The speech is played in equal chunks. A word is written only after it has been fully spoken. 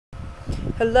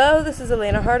Hello, this is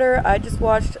Elena Harder. I just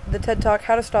watched the TED Talk,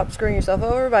 How to Stop Screwing Yourself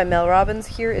Over by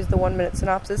Robbins. Here is the 1-minute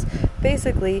synopsis.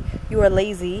 Basically, you are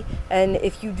lazy, and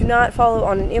if you do not follow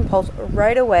on an impulse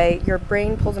right away, your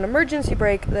brain pulls an emergency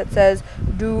brake that says,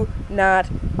 do not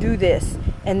do this,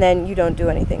 and then you don't do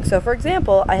anything. So, for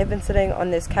example, I have been sitting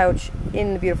on this couch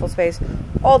in the beautiful space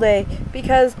all day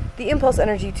because the impulse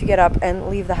energy to get up and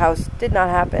leave the house did not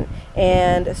happen.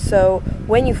 And so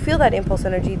when you feel that impulse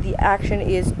energy, the action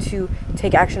is to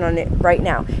take action on it right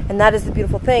now. And that is the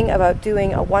beautiful thing about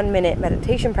doing a 1-minute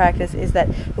meditation practice, is that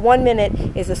the 1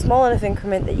 minute is a small enough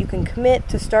increment that you can commit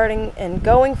to starting and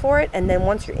going for it, and then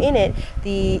once you're in it,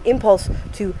 the impulse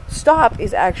to stop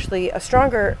is actually a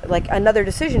stronger, like another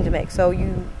decision to make. So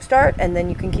you start, and then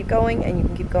you can keep going, and you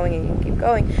can keep going, and you can keep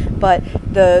going. But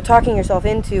the talking yourself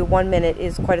into 1 minute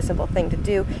is quite a simple thing to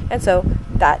do, and so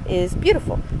that is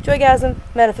beautiful. Joygasm,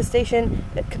 manifestation,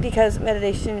 because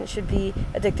meditation should be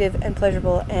addictive and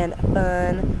pleasurable and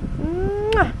fun.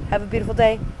 Mwah! Have a beautiful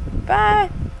day.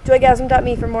 Bye.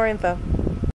 Joygasm.me for more info.